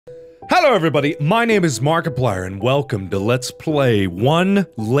Hello everybody, my name is Markiplier and welcome to Let's Play One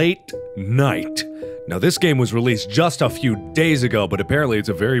Late Night. Now this game was released just a few days ago, but apparently it's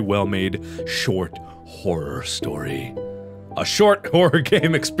a very well-made short horror story. A short horror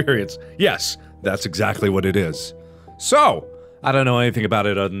game experience. Yes, that's exactly what it is. So, I don't know anything about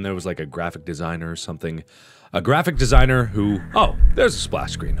it other than there was like a graphic designer or something. A graphic designer who... Oh, there's a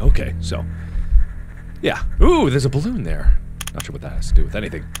splash screen. Okay, so... Yeah. Ooh, there's a balloon there. Not sure what that has to do with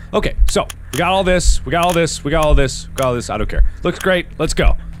anything. Okay, so, we got all this, we got all this, we got all this, we got all this, I don't care. Looks great, let's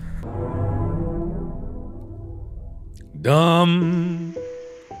go.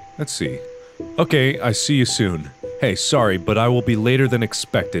 Let's see. Okay, I see you soon. Hey, sorry, but I will be later than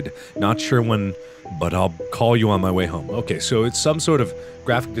expected. Not sure when, but I'll call you on my way home. Okay, so it's some sort of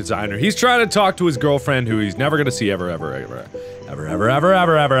graphic designer. He's trying to talk to his girlfriend who he's never gonna see ever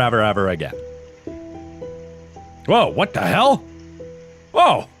again. Whoa, what the hell?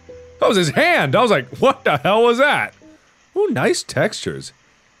 Whoa, that was his hand. I was like, what the hell was that? Ooh, nice textures.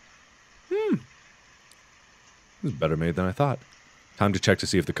 This is better made than I thought. Time to check to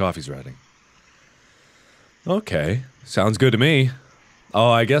see if the coffee's ready. Okay, sounds good to me.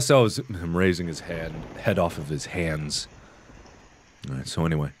 Oh, I guess that was him raising his head off of his hands. Alright, so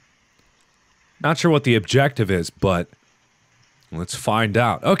anyway. Not sure what the objective is, but let's find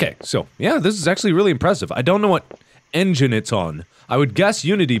out. Okay, so, yeah, this is actually really impressive. I don't know what engine it's on. I would guess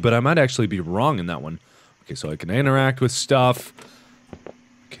Unity, but I might actually be wrong in that one. Okay, so I can interact with stuff.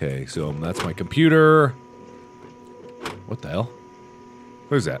 Okay, so that's my computer. What the hell?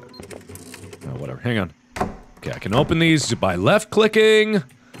 What is that? Oh, whatever, hang on. Okay, I can open these by left-clicking.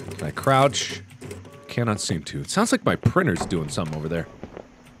 Can I crouch? Cannot seem to. It sounds like my printer's doing something over there.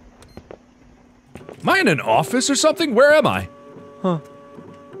 Am I in an office or something? Where am I? Huh.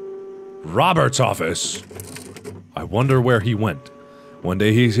 Robert's office. I wonder where he went. One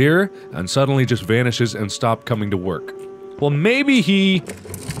day he's here, and suddenly just vanishes and stopped coming to work. Well, maybe he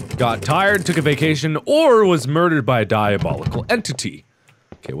got tired, took a vacation, or was murdered by a diabolical entity.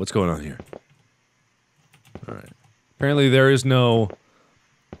 Okay, what's going on here? Alright. Apparently there is no...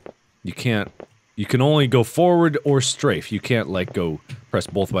 You can only go forward or strafe. You can't, like, go press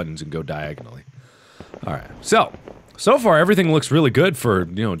both buttons and go diagonally. Alright, so far, everything looks really good for,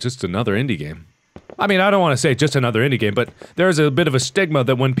 you know, just another indie game. I mean, I don't want to say just another indie game, but there's a bit of a stigma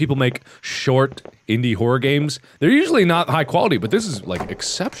that when people make short indie horror games, they're usually not high quality, but this is, like,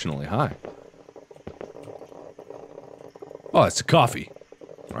 exceptionally high. Oh, it's a coffee.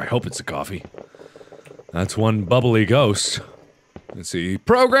 Or I hope it's a coffee. That's one bubbly ghost. Let's see.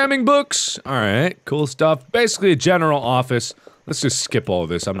 Programming books! Alright, cool stuff. Basically a general office. Let's just skip all of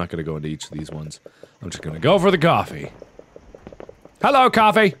this. I'm not gonna go into each of these ones. I'm just gonna go for the coffee. Hello,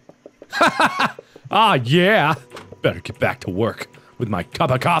 coffee! Ah, yeah! Better get back to work with my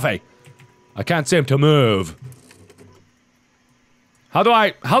cup of coffee. I can't seem to move. How do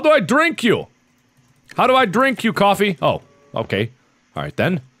I drink you? How do I drink you, coffee? Oh, okay. Alright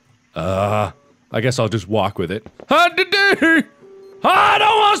then. I guess I'll just walk with it. I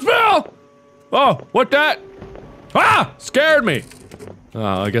don't want to spill! Oh, what that? Ah! Scared me!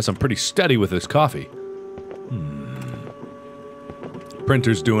 I guess I'm pretty steady with this coffee.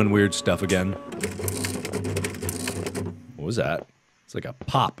 Printer's doing weird stuff again. What was that? It's like a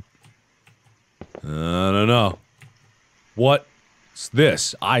pop. I don't know. What's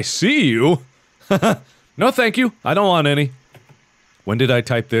this? I see you! No thank you, I don't want any. When did I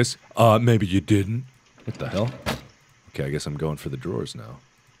type this? Maybe you didn't. What the hell? Okay, I guess I'm going for the drawers now.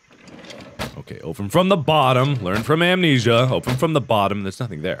 Okay, open from the bottom. Learn from amnesia. Open from the bottom. There's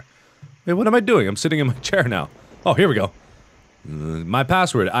nothing there. Wait, what am I doing? I'm sitting in my chair now. Oh, here we go. My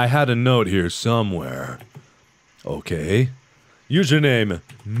password. I had a note here somewhere. Okay. Username.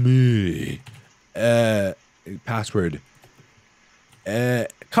 Me. Password.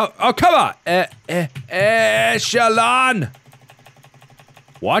 Come on! Echelon!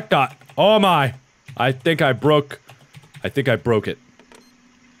 What the? Oh my! I think I broke it.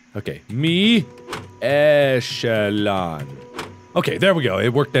 Okay, me, echelon. Okay, there we go,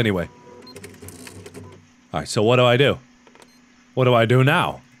 it worked anyway. Alright, so what do I do? What do I do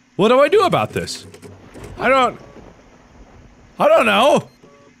now? What do I do about this? I don't know!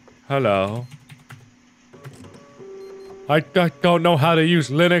 Hello? I don't know how to use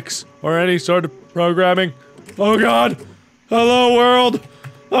Linux or any sort of programming. Oh god! Hello world!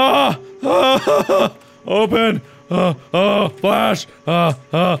 Open! Flash!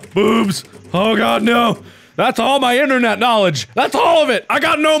 Boobs! Oh god, no! That's all my internet knowledge! That's all of it! I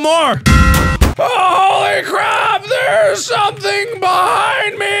got no more! Holy crap! There's something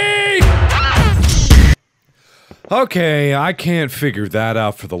behind me! Okay, I can't figure that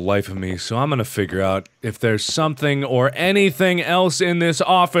out for the life of me, so I'm gonna figure out if there's something or anything else in this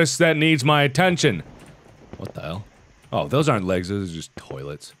office that needs my attention. What the hell? Oh, those aren't legs, those are just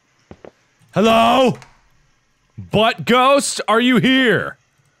toilets. Hello? Butt ghost, are you here?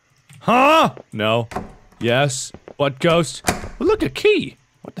 Huh? No. Yes. Butt ghost. Oh, look, a key.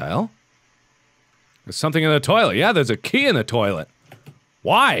 What the hell? There's something in the toilet. Yeah, there's a key in the toilet.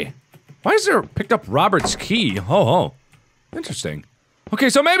 Why? Why is there picked up Robert's key? Oh. Interesting. Okay,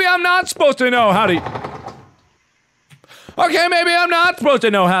 so maybe I'm not supposed to know how to... Okay, maybe I'm not supposed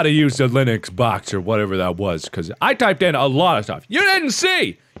to know how to use the Linux box or whatever that was, because I typed in a lot of stuff. You didn't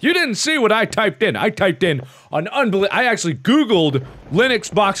see! You didn't see what I typed in. I typed in an I actually Googled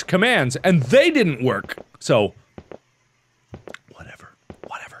Linux box commands, and they didn't work. So... Whatever.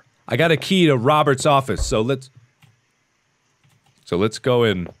 I got a key to Robert's office, so let's go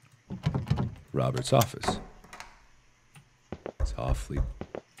in Robert's office. It's awfully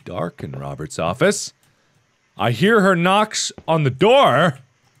dark in Robert's office. I hear her knocks on the door.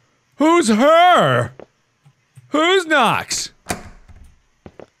 Who's her? Who's knocks?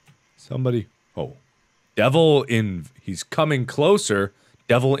 Somebody. Oh. Devil in. He's coming closer.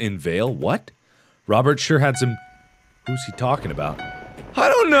 Devil in veil? What? Robert sure had some. Who's he talking about? I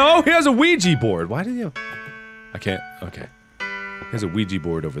don't know. He has a Ouija board. Why did he have. I can't. Okay. He has a Ouija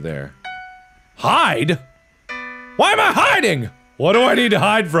board over there. Hide? Why am I hiding? What do I need to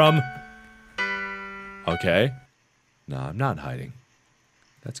hide from? Okay. No, I'm not hiding.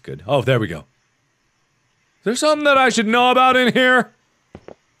 That's good. Oh, there we go. Is there something that I should know about in here?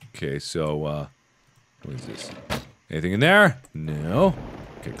 Okay, so, what is this? Anything in there? No.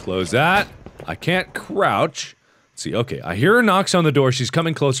 Okay, close that. I can't crouch. Let's see, okay, I hear her knocks on the door. She's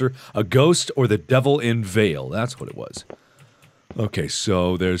coming closer. A ghost or the devil in veil. That's what it was. Okay,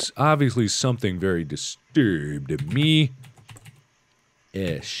 so there's obviously something very disturbed in me.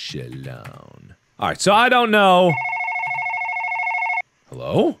 Echelon. Alright, so I don't know.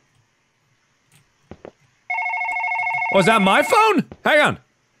 Hello? Oh, is that my phone? Hang on.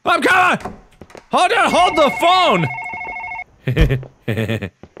 I'm coming! Hold on, hold the phone! See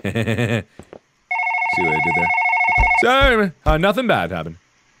what I did there? Sorry, nothing bad happened.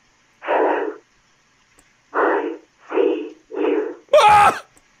 Ah!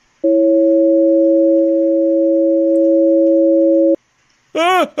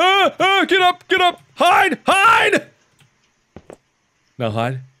 Get up! Hide! No,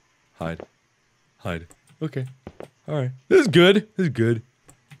 hide. Okay. Alright. This is good.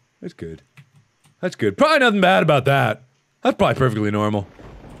 That's good. Probably nothing bad about that. That's probably perfectly normal.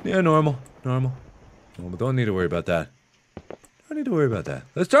 Yeah, normal. Don't need to worry about that.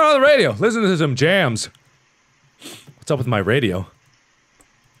 Let's turn on the radio. Listen to some jams. What's up with my radio?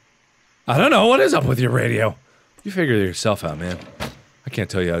 I don't know. What is up with your radio? You figure it yourself out, man. I can't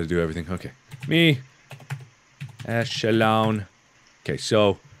tell you how to do everything. Okay. Me. Echelon. Okay,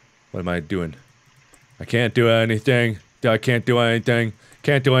 so, what am I doing? I can't do anything. Can't do anything.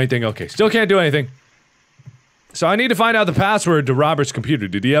 Okay, still can't do anything. So I need to find out the password to Robert's computer.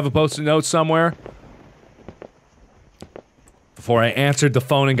 Did he have a post-it note somewhere? Before I answered the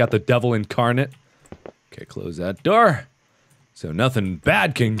phone and got the devil incarnate. Okay, close that door. So nothing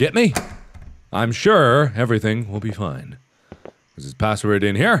bad can get me. I'm sure everything will be fine. Is his password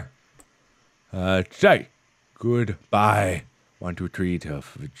in here? Say goodbye. 1, 2, 3,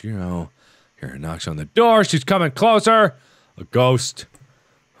 tough, 0. Here, knocks on the door. She's coming closer. A ghost.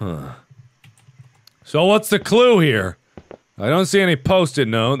 Huh. So what's the clue here? I don't see any post-it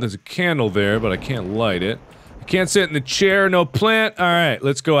note. There's a candle there, but I can't light it. I can't sit in the chair, no plant. Alright,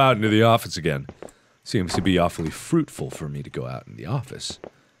 let's go out into the office again. Seems to be awfully fruitful for me to go out in the office.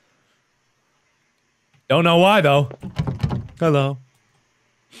 Don't know why, though. Hello.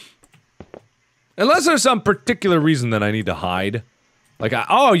 Unless there's some particular reason that I need to hide. Like,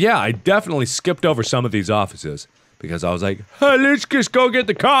 oh yeah, I definitely skipped over some of these offices. Because I was like, hey, let's just go get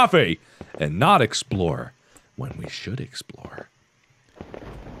the coffee! And not explore. When we should explore.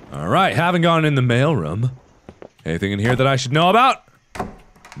 Alright, haven't gone in the mailroom. Anything in here that I should know about?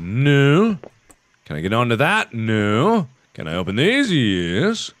 No. Can I get onto that? No. Can I open these?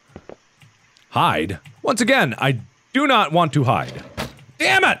 Yes. Hide. Once again, I do not want to hide.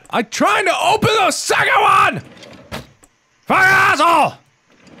 Damn it! I'm trying to open the second one! Fucking asshole!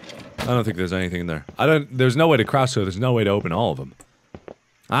 I don't think there's anything in there. There's no way to crouch, so there's no way to open all of them.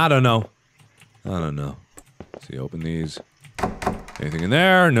 I don't know. Let's see, open these. Anything in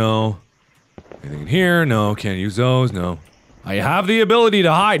there? No. Anything in here? No. Can't use those? No. I have the ability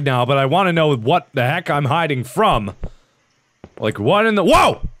to hide now, but I want to know what the heck I'm hiding from. Like, what in the-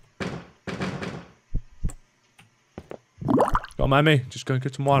 Whoa! mind me. Just gonna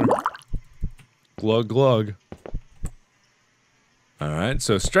get some water. Glug, glug. Alright,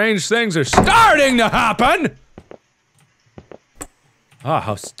 so strange things are starting to happen! Ah,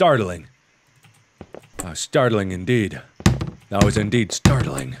 how startling. How startling indeed. That was indeed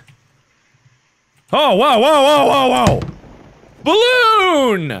startling. Oh, whoa, whoa, whoa, whoa, whoa!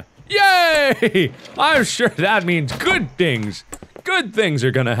 Balloon! Yay! I'm sure that means good things. Good things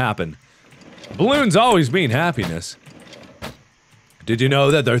are gonna happen. Balloons always mean happiness. Did you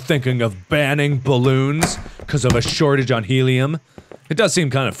know that they're thinking of banning balloons because of a shortage on helium? It does seem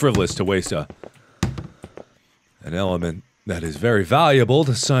kind of frivolous to waste an element that is very valuable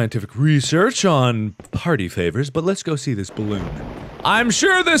to scientific research on party favors, but let's go see this balloon. I'm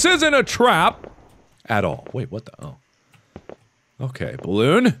sure this isn't a trap at all. Wait, what the? Oh. Okay,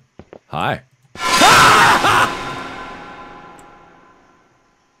 balloon. Hi.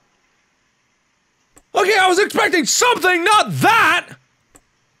 Okay, I was expecting something, not that!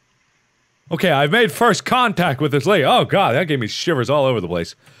 Okay, I've made first contact with this lady. Oh god, that gave me shivers all over the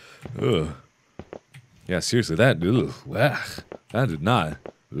place. Ugh. Yeah, seriously, that did not.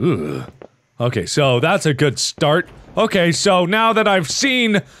 Ugh. Okay, so that's a good start. Okay, so now that I've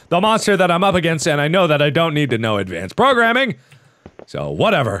seen the monster that I'm up against, and I know that I don't need to know advanced programming, so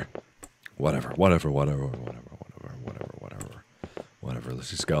whatever. Whatever,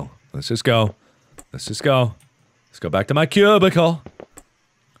 let's just go. Let's just go. Let's just go. Let's go back to my cubicle.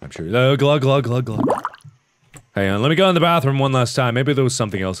 I'm sure. Glug, glug, glug, glug. Hang on, let me go in the bathroom one last time. Maybe there was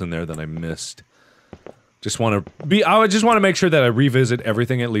something else in there that I missed. I would just want to make sure that I revisit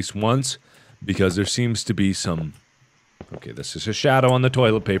everything at least once, because there seems to be some... Okay, this is a shadow on the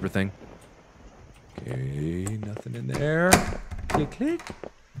toilet paper thing. Okay, nothing in there. Click, click.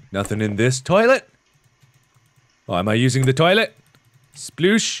 Nothing in this toilet. Oh, am I using the toilet?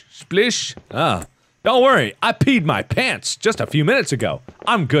 Sploosh, splish. Ah, don't worry, I peed my pants just a few minutes ago.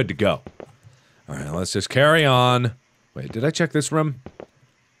 I'm good to go. Alright, let's just carry on. Wait, did I check this room?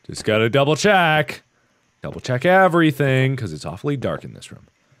 Just gotta double check. Double check everything, because it's awfully dark in this room.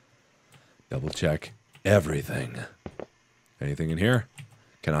 Double check everything. Anything in here?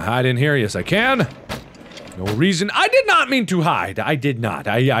 Can I hide in here? Yes, I can. No reason. I did not mean to hide. I did not.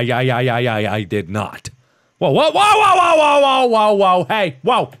 I did not. Whoa, whoa, whoa, whoa, whoa, whoa, whoa, whoa, whoa, hey,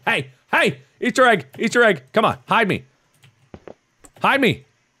 whoa, hey, hey, Easter egg, come on, hide me. Hide me.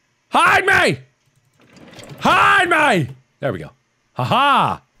 Hide me! Hide me! There we go.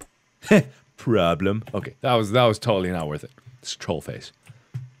 Haha! Problem. Okay, that was totally not worth it. It's troll face.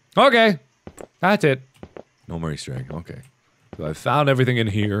 Okay, that's it. No more Easter egg, okay. So I found everything in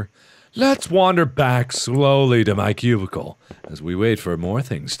here. Let's wander back slowly to my cubicle as we wait for more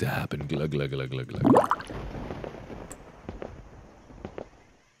things to happen. Glug, glug, glug, glug, glug.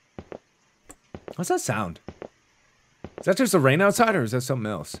 What's that sound? Is that just the rain outside, or is that something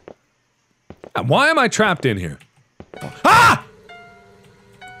else? And why am I trapped in here? Oh. Ah!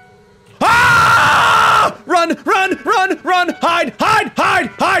 Ah! Run, run, run, run! Hide, hide, hide,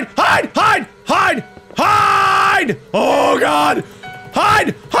 hide, hide, hide, hide, hide! Oh god!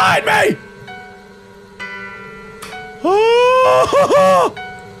 Hide! Hide me! Oh!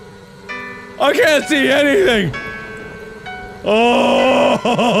 I can't see anything!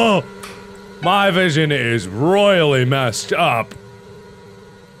 Oh! My vision is royally messed up.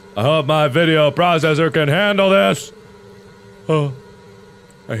 I hope my video processor can handle this. Oh,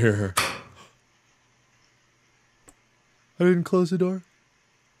 I hear her. I didn't close the door.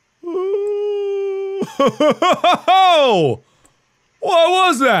 Oh! What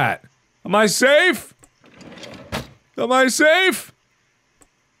was that? Am I safe? Am I safe?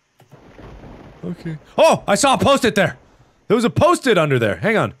 Okay. Oh, I saw a post-it there. There was a post-it under there.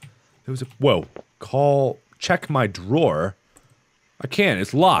 Hang on. There was a... Whoa. Check my drawer. I can't.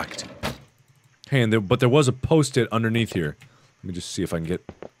 It's locked. Hey, but there was a post-it underneath here. Let me just see if I can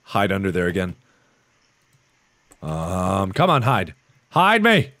hide under there again. Come on, hide. Hide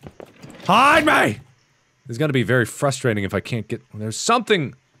me! Hide me! It's gonna be very frustrating if I can't get... There's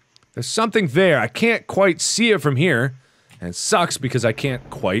something there. I can't quite see it from here. And it sucks because I can't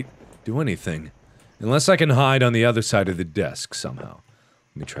quite do anything. Unless I can hide on the other side of the desk somehow.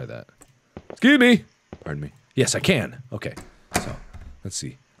 Let me try that. Excuse me! Pardon me. Yes, I can. Okay. So, let's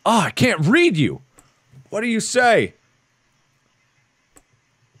see. Ah, I can't read you! What do you say?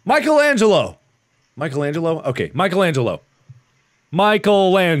 Michelangelo! Michelangelo? Okay, Michelangelo.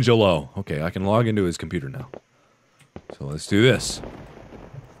 Michelangelo. Okay, I can log into his computer now. So let's do this.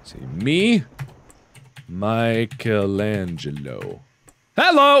 Let's see, me, Michelangelo.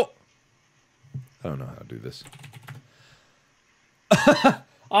 Hello! I don't know how to do this.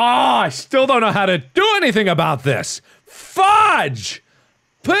 I still don't know how to do anything about this! Fudge!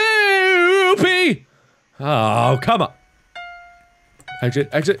 Poopy! Oh, come on. Exit,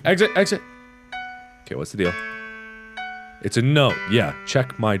 exit, exit, exit. Okay, what's the deal? It's a note. Yeah,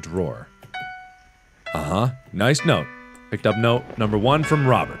 check my drawer. Uh-huh. Nice note. Picked up note number 1 from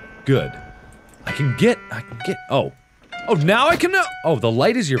Robert. Good. I can get, oh. Oh, now I can, oh, the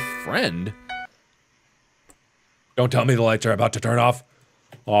light is your friend. Don't tell me the lights are about to turn off.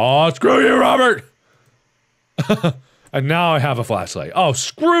 Oh, screw you, Robert! And now I have a flashlight. Oh,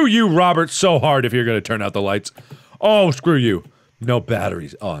 screw you, Robert, so hard if you're gonna turn out the lights. Oh, screw you. No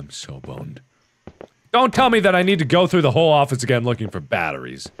batteries. Oh, I'm so boned. Don't tell me that I need to go through the whole office again looking for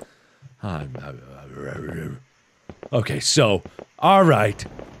batteries. Okay, so, alright.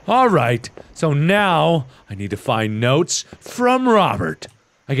 Alright. So now, I need to find notes from Robert.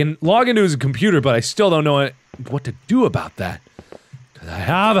 I can log into his computer, but I still don't know what to do about that. Because I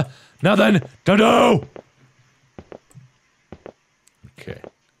have nothing to do! Okay.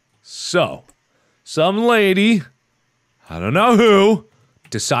 So, some lady, I don't know who,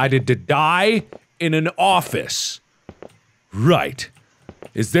 decided to die in an office. Right.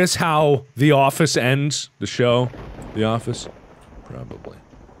 Is this how The Office ends? The show? The Office? Probably.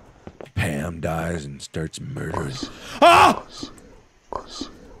 Pam dies and starts murdering. Ah!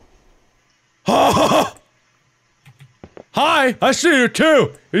 Oh! Hi, I see you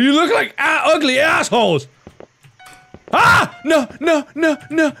too. You look like ugly assholes. Ah! No, no, no,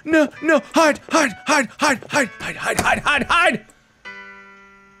 no, no, no. Hide, hide, hide, hide, hide, hide, hide, hide, hide, hide.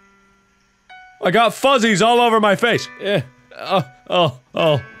 I got fuzzies all over my face. Oh.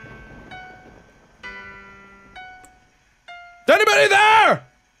 Is anybody there?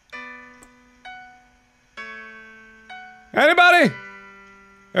 Anybody?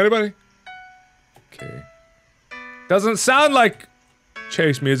 Anybody? Okay. Doesn't sound like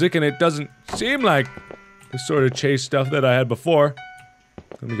chase music, and it doesn't seem like the sort of chase stuff that I had before.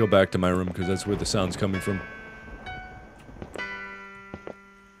 Let me go back to my room, because that's where the sound's coming from.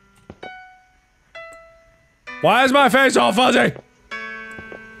 Why is my face all fuzzy?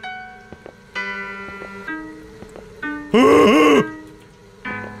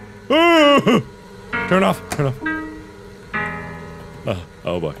 Turn off, turn off.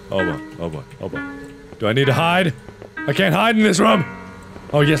 Oh boy, oh boy, oh boy, oh boy. Do I need to hide? I can't hide in this room!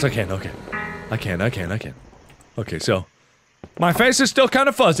 Oh yes I can, okay. I can. Okay, so, my face is still kind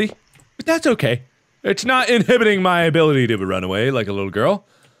of fuzzy, but that's okay. It's not inhibiting my ability to run away like a little girl,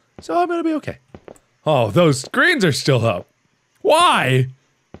 so I'm gonna be okay. Oh, those screens are still up. Why?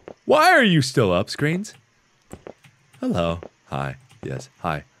 Why are you still up, screens? Hello. Hi. Yes.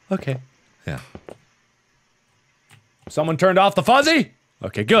 Hi. Okay. Yeah. Someone turned off the fuzzy?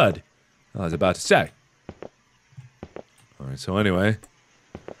 Okay, good. I was about to say. Alright, so anyway.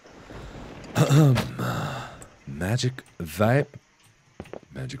 Magic wipe.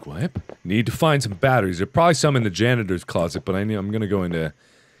 Magic wipe? Need to find some batteries. There are probably some in the janitor's closet, but I'm gonna go into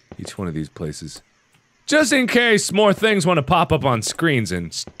each one of these places. Just in case more things want to pop up on screens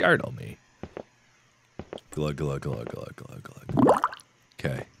and startle me. Glug, glug, glug, glug, glug, glug.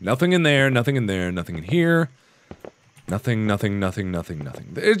 Okay. Nothing in there, nothing in there, nothing in here. Nothing.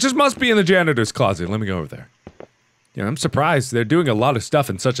 It just must be in the janitor's closet. Let me go over there. Yeah, I'm surprised. They're doing a lot of stuff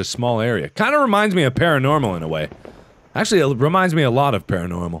in such a small area. Kind of reminds me of Paranormal in a way. Actually, it reminds me a lot of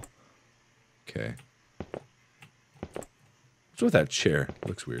Paranormal. Okay. What's with that chair? It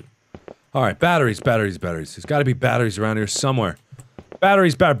looks weird. Alright, batteries. There's gotta be batteries around here somewhere.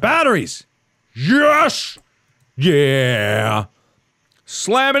 Batteries! Yes! Yeah!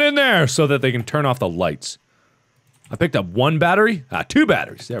 Slam it in there so that they can turn off the lights. I picked up 1 battery? 2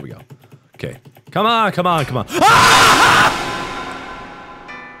 batteries. There we go. Okay. Come on. Ah!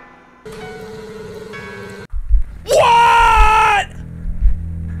 What?!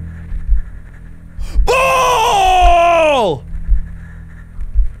 Bull!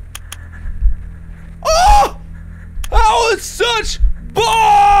 Oh! That was such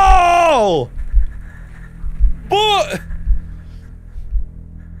bull!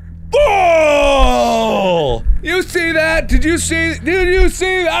 Bull! You see that? Did you see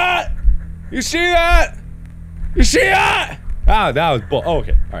that? You see that? You see that? Ah, that was bull. Oh,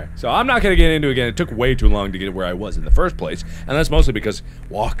 okay. Alright. So I'm not gonna get into it again. It took way too long to get where I was in the first place. And that's mostly because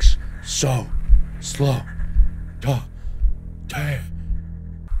walks so slow.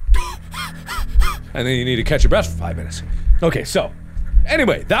 And then you need to catch your breath for 5 minutes. Okay, so.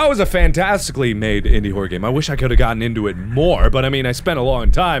 Anyway, that was a fantastically made indie horror game. I wish I could have gotten into it more, but I mean, I spent a long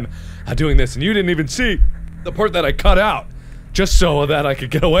time doing this, and you didn't even see the part that I cut out, just so that I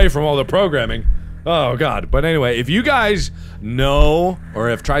could get away from all the programming. Oh god. But anyway, if you guys know or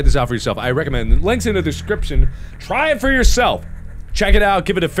have tried this out for yourself, I recommend links in the description. Try it for yourself. Check it out,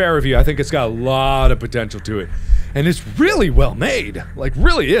 give it a fair review. I think it's got a lot of potential to it. And it's really well made. Like,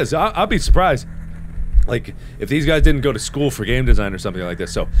 really is. I'll be surprised. Like, if these guys didn't go to school for game design or something like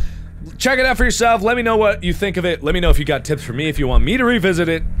this. So, check it out for yourself. Let me know what you think of it. Let me know if you got tips for me, if you want me to revisit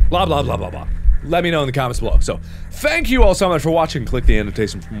it. Blah, blah, blah, blah, blah. Let me know in the comments below. So, thank you all so much for watching. Click the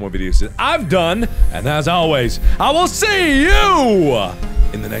annotation for more videos that I've done. And as always, I will see you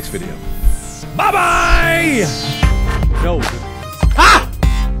in the next video. Bye-bye! No.